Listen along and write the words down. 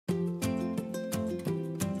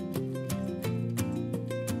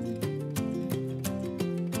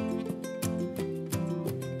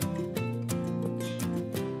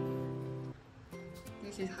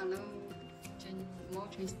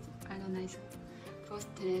twist analyzer.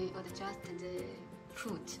 Firstly, adjust the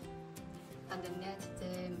foot and let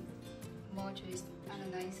the modules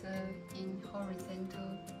analyzer in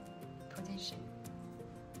horizontal position.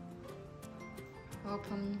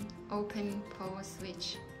 Open power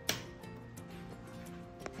switch.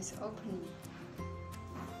 It's opening.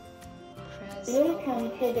 Press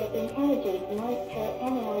Welcome to the intelligent moisture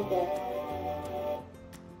analyzer.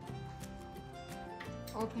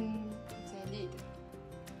 Open the lid.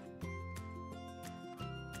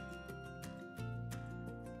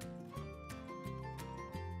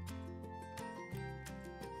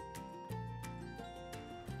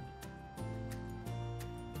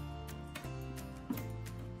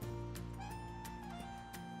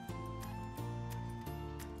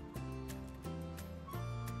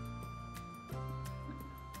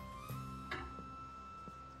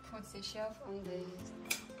 Put the shelf on the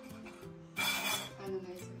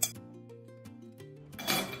analyzer.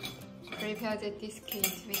 Prepare the disk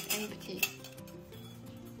case with empty.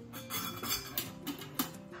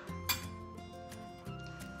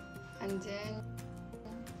 And then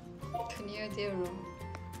clear zero.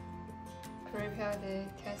 Prepare the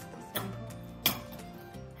test sample.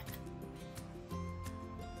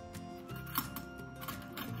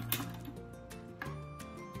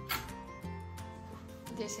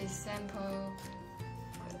 This is sample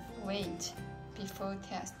weight before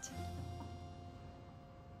test.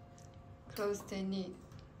 Close the lid.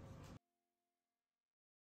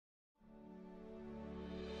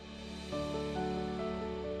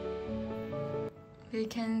 We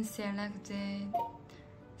can select the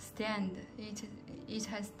stand. It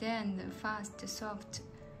has stand, fast, soft,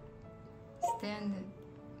 stand.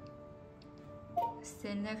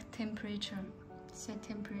 Select temperature. Set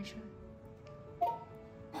temperature.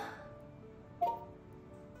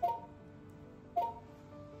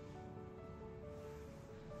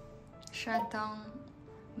 Shut down,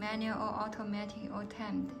 manual or automatic or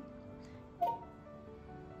timed.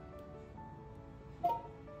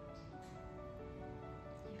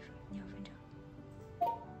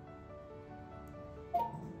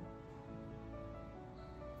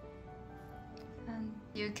 And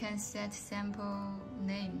you can set sample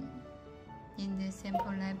name in the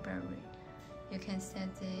sample library. You can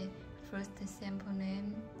set the first sample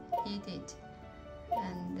name, edit,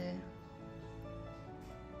 and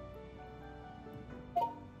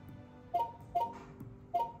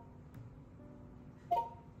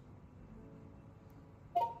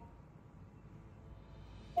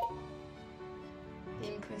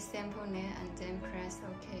input sample name and then press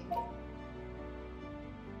OK.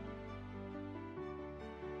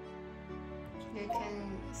 You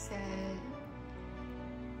can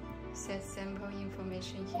set sample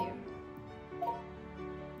information here.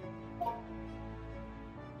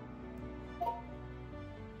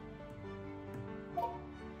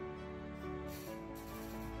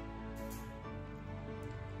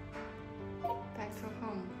 Back to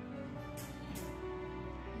home.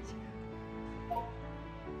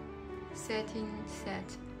 Setting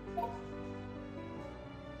set.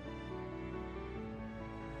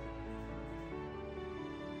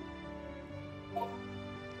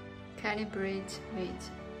 Calibrate weight.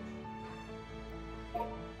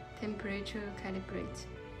 Temperature calibrate.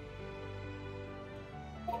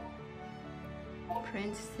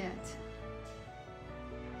 Print set.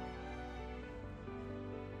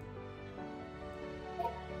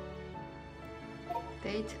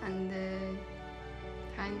 Date and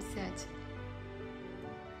time set.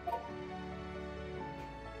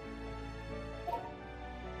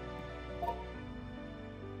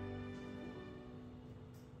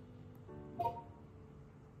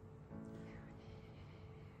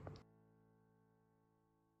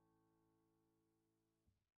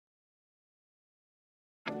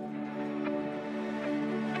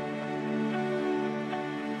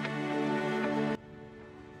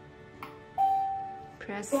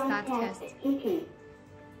 Press start test.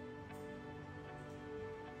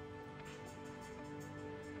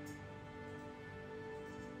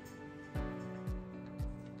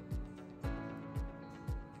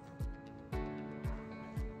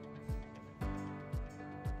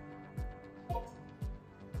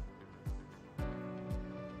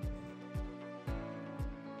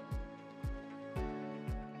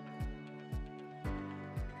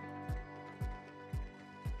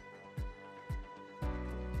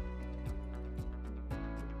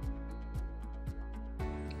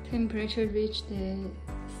 Temperature reach the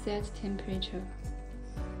set temperature.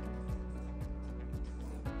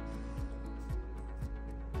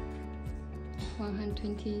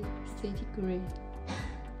 (120 centigrade).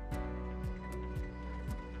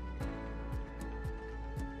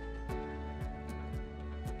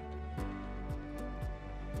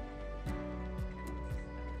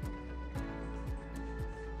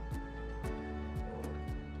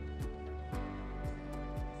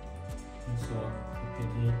 是哦，给这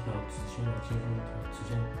一条直线的接触一条直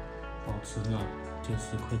线保持着，就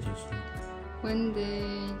是快结束。When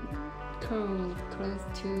the curve close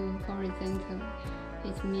to horizontal,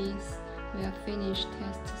 it means we are finished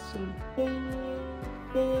test soon.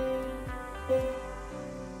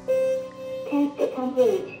 Test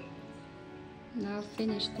complete. Now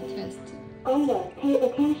finish the test. Always pay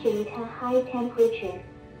attention to high temperature.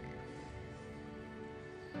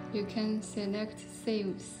 You can select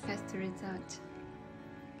Save test result.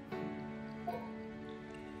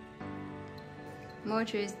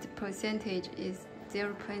 Moist percentage is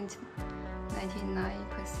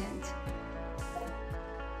 0.99%.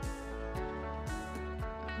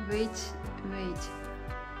 Weight,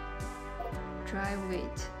 dry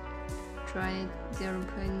weight, dry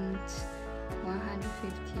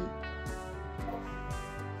 0.150.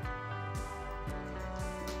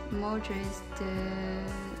 Moist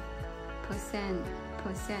percent.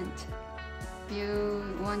 You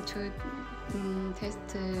want to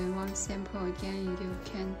test one sample again, you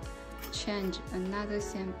can change another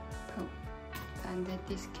sample and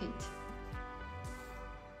discate.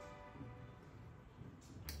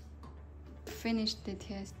 Finish the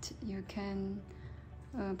test, you can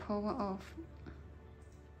power off.